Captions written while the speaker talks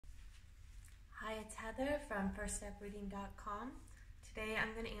it's Heather from firststepreading.com. Today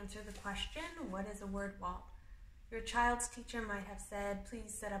I'm going to answer the question, what is a word wall? Your child's teacher might have said,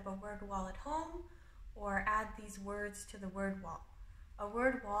 please set up a word wall at home or add these words to the word wall. A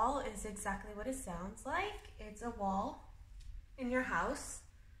word wall is exactly what it sounds like. It's a wall in your house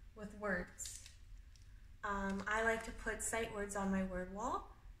with words. I like to put sight words on my word wall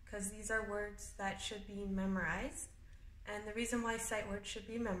because these are words that should be memorized. And the reason why sight words should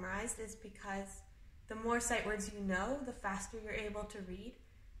be memorized is because the more sight words you know, the faster you're able to read,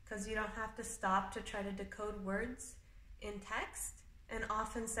 because you don't have to stop to try to decode words in text. And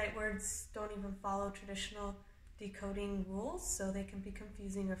often sight words don't even follow traditional decoding rules, so they can be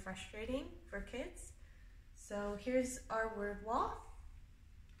confusing or frustrating for kids. So here's our word wall.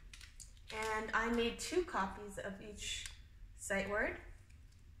 And I made 2 copies of each sight word.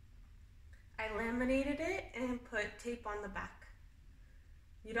 I laminated it and put tape on the back.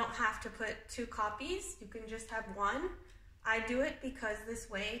 You don't have to put 2 copies, you can just have 1. I do it because this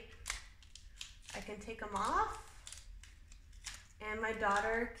way I can take them off and my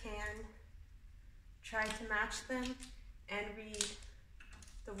daughter can try to match them and read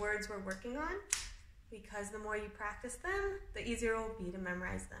the words we're working on, because the more you practice them, the easier it will be to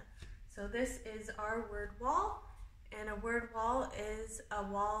memorize them. So this is our word wall. And a word wall is a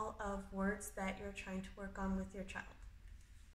wall of words that you're trying to work on with your child.